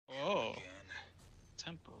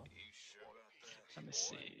Let me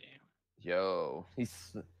see. Yo,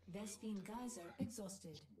 he's Vespine geyser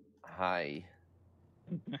exhausted. Hi.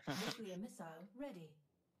 Nuclear missile ready.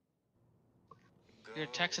 Your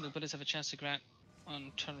attacks and abilities have a chance to grant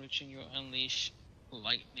on turn reaching you unleash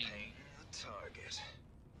lightning. The target.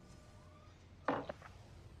 Ready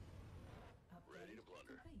to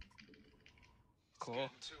blunder.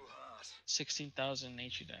 Cool. 16,000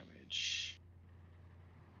 nature damage.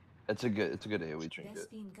 It's a good AoE trinket.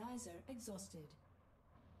 Vespine geyser exhausted.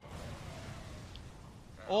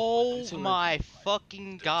 Oh my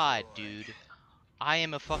fucking god, dude. I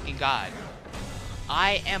am a fucking god.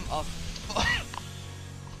 I am a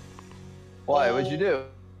Why? What'd you do?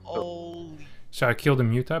 Holy. So I killed the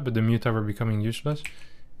muta, but the muta were becoming useless.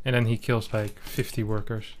 And then he kills like 50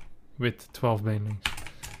 workers with 12 banelings.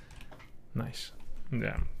 Nice.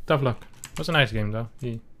 Yeah, tough luck. It was a nice game though.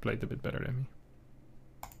 He played a bit better than me.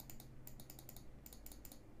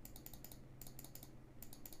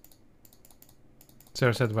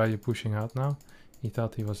 Sarah said, why are you pushing out now? He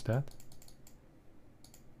thought he was dead.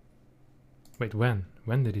 Wait, when?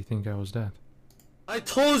 When did he think I was dead? I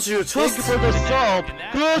told you, just for the sub.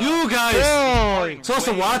 You guys,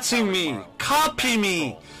 just watching me, copy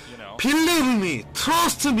me, believe me,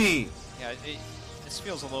 trust me. Yeah, this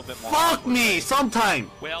feels a little bit more. Fuck me sometime.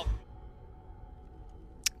 Well,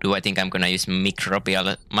 do I think I'm gonna use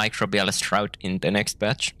microbial strout in the next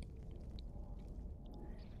batch?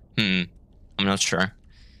 I'm not sure.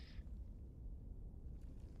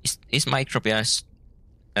 Is microbial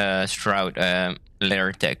strout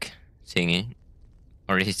layer tech thingy?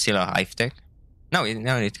 Or is it still a hive tech? No,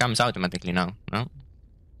 it comes automatically now. No?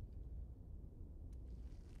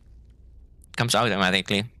 It comes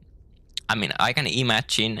automatically. I mean, I can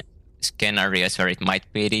imagine scenarios where it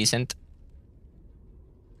might be decent.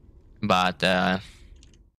 But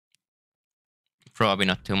probably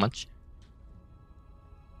not too much.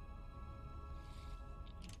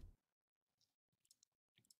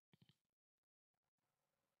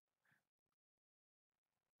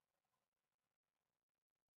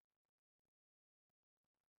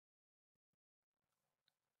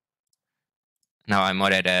 Now I'm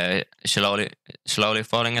modded slowly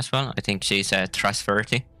falling as well. I think she's trust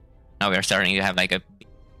 30. Now we're starting to have like a...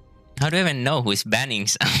 How do I even know who's banning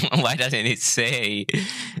someone? Why doesn't it say?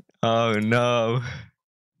 Oh no.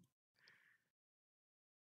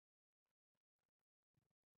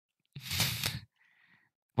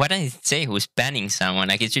 Why doesn't it say who's banning someone?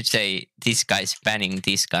 Like it should say this guy's banning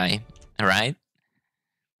this guy, right?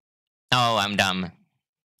 Oh, I'm dumb.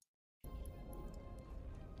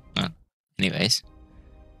 Anyways.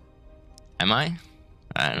 Am I?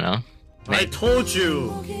 I don't know. Wait. I told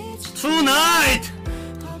you! Tonight!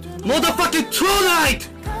 Motherfucking tonight!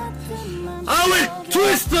 I will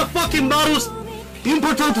twist the fucking most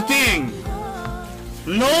important thing!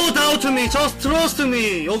 No doubt me, just trust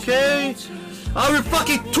me, okay? I will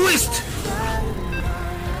fucking twist!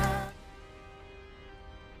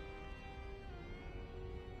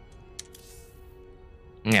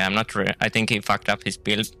 Yeah, I'm not I think he fucked up his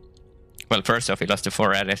build. Well, first off, he lost to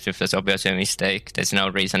 4 adaptives. That's obviously a mistake. There's no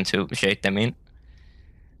reason to shade them in.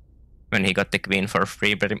 When he got the queen for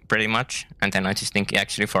free, pretty much. And then I just think he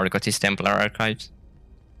actually forgot his Templar archives.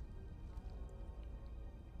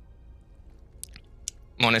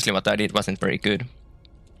 Honestly, what I did wasn't very good.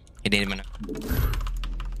 He didn't even...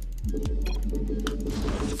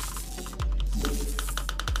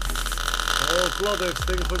 Oh, Blood,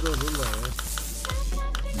 thank you for the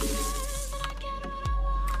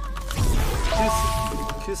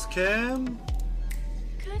Kiss cam.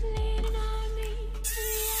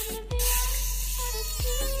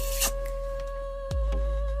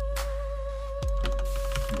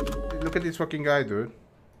 Look at this fucking guy, dude.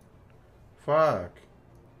 Fuck.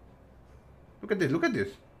 Look at this, look at this.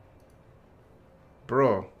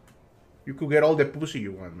 Bro. You could get all the pussy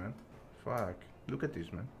you want, man. Fuck. Look at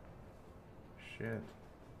this, man. Shit.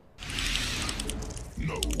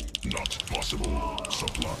 No, not possible.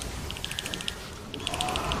 Supply.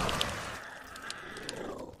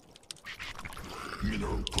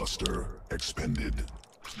 Mineral cluster expended.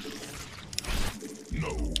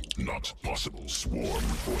 No, not possible. Swarm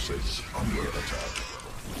forces under attack.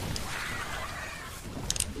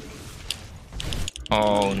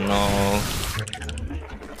 Oh no.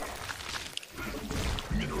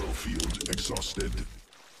 Mineral field exhausted.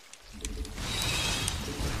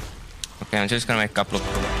 Okay, I'm just gonna make a couple of...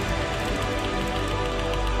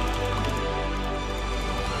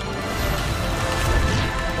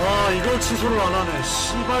 아, 이걸 취소를 안 하네.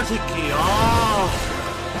 씨발 새끼.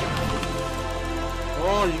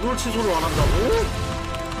 이걸 취소를 안 한다고?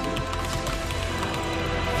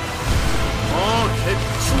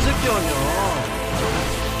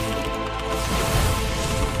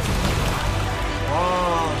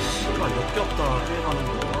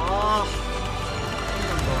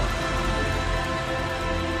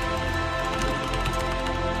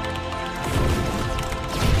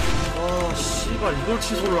 씨발 이걸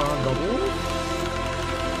취소를 안 한다고?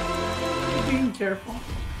 Being careful.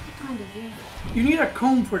 Kind of, yeah. You need a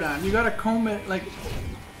comb for that. You gotta comb it like.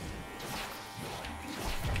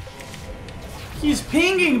 He's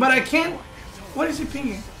pinging, but I can't. What is he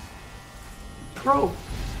pinging? Probe.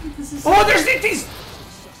 Oh, there's these.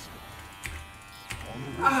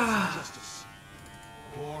 Ah.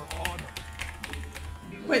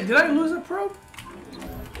 Wait, did I lose a probe?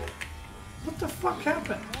 What the fuck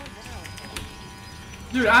happened?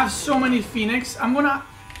 Dude, I have so many Phoenix. I'm gonna.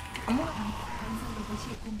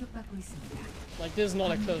 Like, this is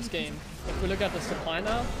not a close game. If we look at the supply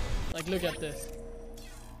now, like, look at this.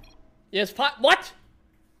 Yes, what?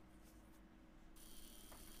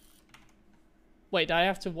 Wait, I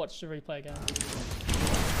have to watch the replay again.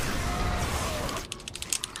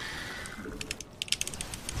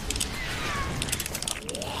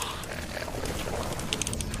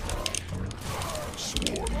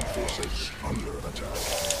 Swarm forces under attack.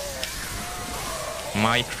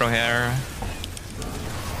 Micro hair.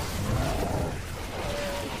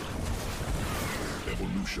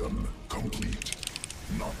 Evolution complete.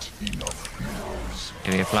 Not enough minerals.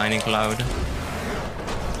 Do we fly in cloud?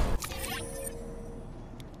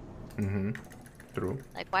 Mm-hmm. True.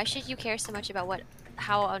 Like, why should you care so much about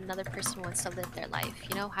how another person wants to live their life?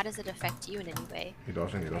 You know, how does it affect you in any way? It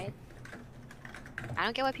doesn't. It doesn't. I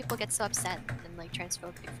don't get why people get so upset and like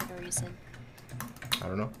transphobic for no reason. I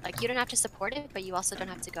don't know. Like, you don't have to support it, but you also don't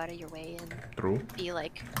have to go out of your way and True. be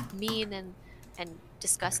like mean and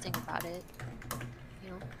disgusting about it. You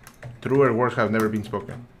know. Truer words have never been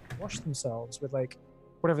spoken. Wash themselves with like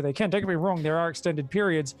whatever they can. Don't get me wrong, there are extended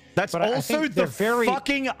periods. That's but also I think the they're very,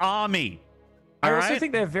 fucking army. I All also right?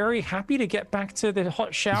 think they're very happy to get back to the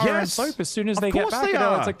hot shower and Yes, soap as soon as of they get course back. they You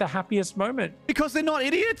know, are. it's like the happiest moment. Because they're not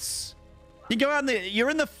idiots. You go out there, you're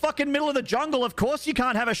in the fucking middle of the jungle. Of course you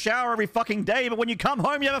can't have a shower every fucking day, but when you come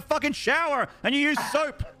home, you have a fucking shower and you use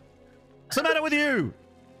soap. What's the matter with you?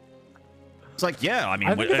 It's like, yeah, I mean,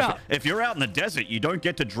 I think if you're out in the desert, you don't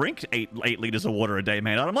get to drink 8 liters of water a day,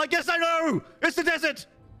 man. I'm like, yes, I know. It's the desert.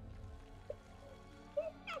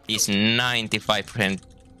 He's 95%.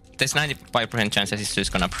 There's 95% chance that he's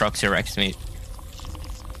just gonna proxy rex me.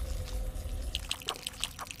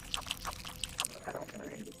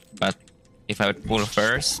 But if I would pull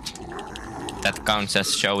first, that counts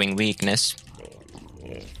as showing weakness.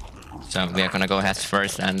 So we are gonna go heads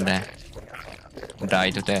first and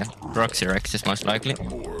die to the proxy rexes most likely.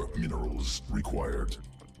 More minerals required.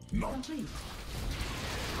 Not.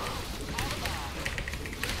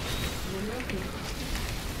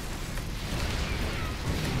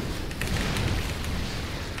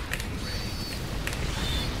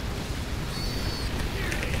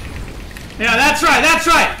 Yeah, that's right. That's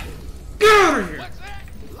right. Get out of here.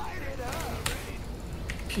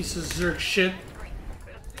 Piece of Zerg shit.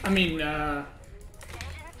 I mean, that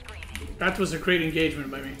was a great engagement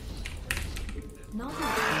by me.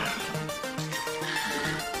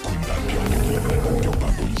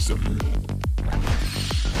 공격받고 있음.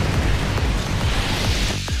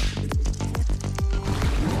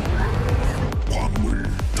 광물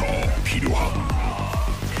더 필요함.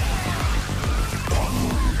 광물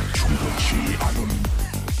충분치 않음.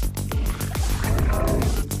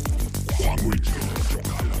 광물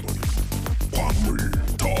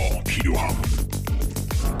더 필요함.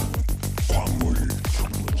 광물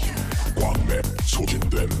충분치. 광맥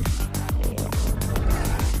소진됨.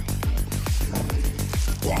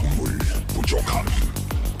 광물 부족함.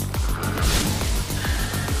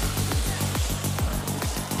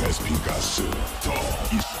 베스핀가스 더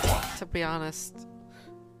이스광. To be honest,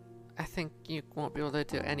 I think you won't be able to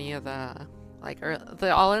do any of the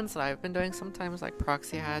the all-ins that I've been doing sometimes, like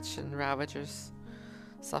Proxy Hatch and Ravagers,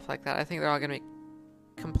 stuff like that. I think they're all gonna be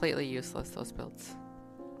completely useless, those builds.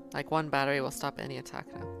 Like, one battery will stop any attack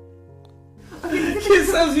now. He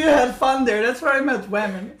says you had fun there. That's where I met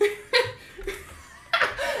women.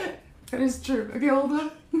 That is true. Okay, hold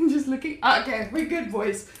on. I'm just looking. Okay, we're good,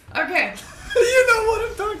 boys. Okay. You know what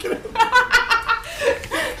I'm talking about.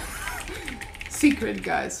 Secret,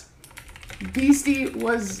 guys. Beastie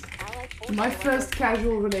was my first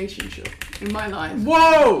casual relationship in my life.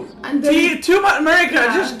 Whoa! And then Too much America.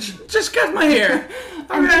 Yeah. Just cut my hair.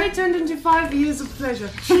 And then it turned into 5 years of pleasure.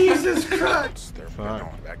 Jesus Christ! They're Fuck.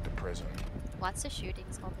 going back to prison. Lots of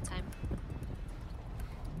shootings all the time.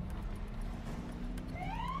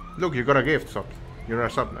 Look, you got a gift, Sop. You're a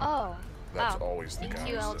sub now. Oh, That's wow. always the Thank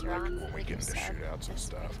you, guys that, like, Elderon. when we Thank get you, into sub. shootouts and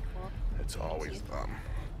stuff. Cool. It's always them.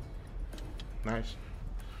 Nice.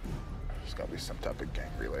 It's gotta be some type of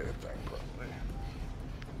gang-related thing, probably.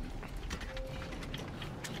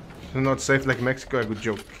 Not safe like Mexico, a good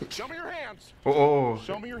joke. Show me your hands. Oh.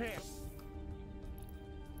 Show me your hands.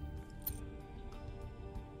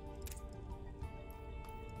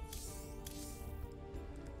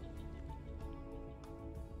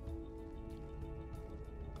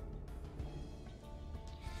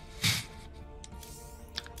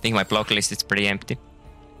 I think my block list is pretty empty.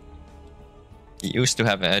 It used to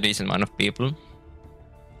have a decent amount of people,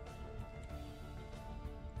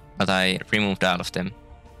 but I removed all of them.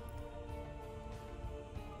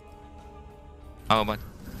 How about?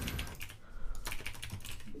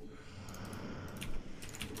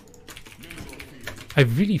 I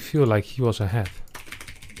really feel like he was ahead.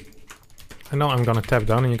 I know I'm gonna tap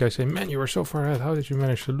down and you guys say, man, you were so far ahead. How did you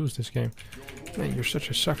manage to lose this game? Man, you're such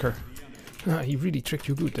a sucker. He really tricked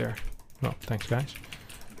you good there. Well, thanks guys.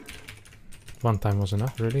 One time was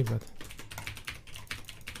enough, really, but...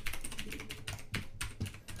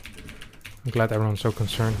 I'm glad everyone's so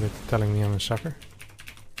concerned with telling me I'm a sucker.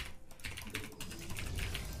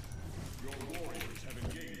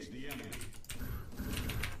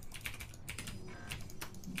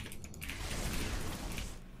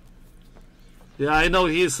 Yeah, I know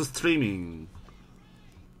he is streaming.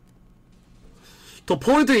 The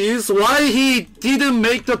point is why he didn't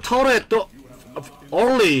make the turret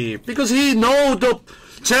early, because he know the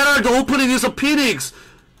Gerald opening is a Phoenix,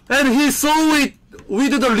 and he saw it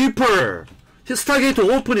with the Reaper. He started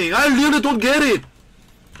opening. I really don't get it.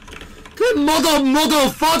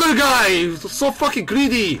 That father guy, so fucking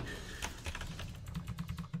greedy.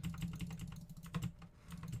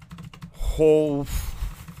 Oh,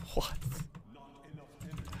 what?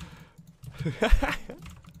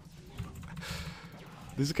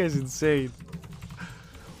 This guy's insane.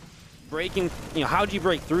 Breaking, how do you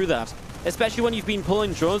break through that? Especially when you've been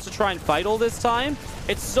pulling drones to try and fight all this time.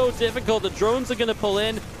 It's so difficult. The drones are going to pull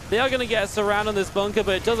in. They are going to get surrounded on this bunker,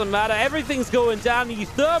 but it doesn't matter. Everything's going down. The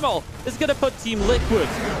thermal is going to put Team Liquid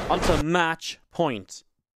onto match point.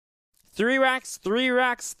 3 racks, 3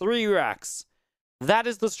 racks, 3 racks. That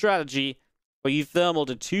is the strategy for you thermal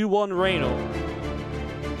to 2-1 Reyno.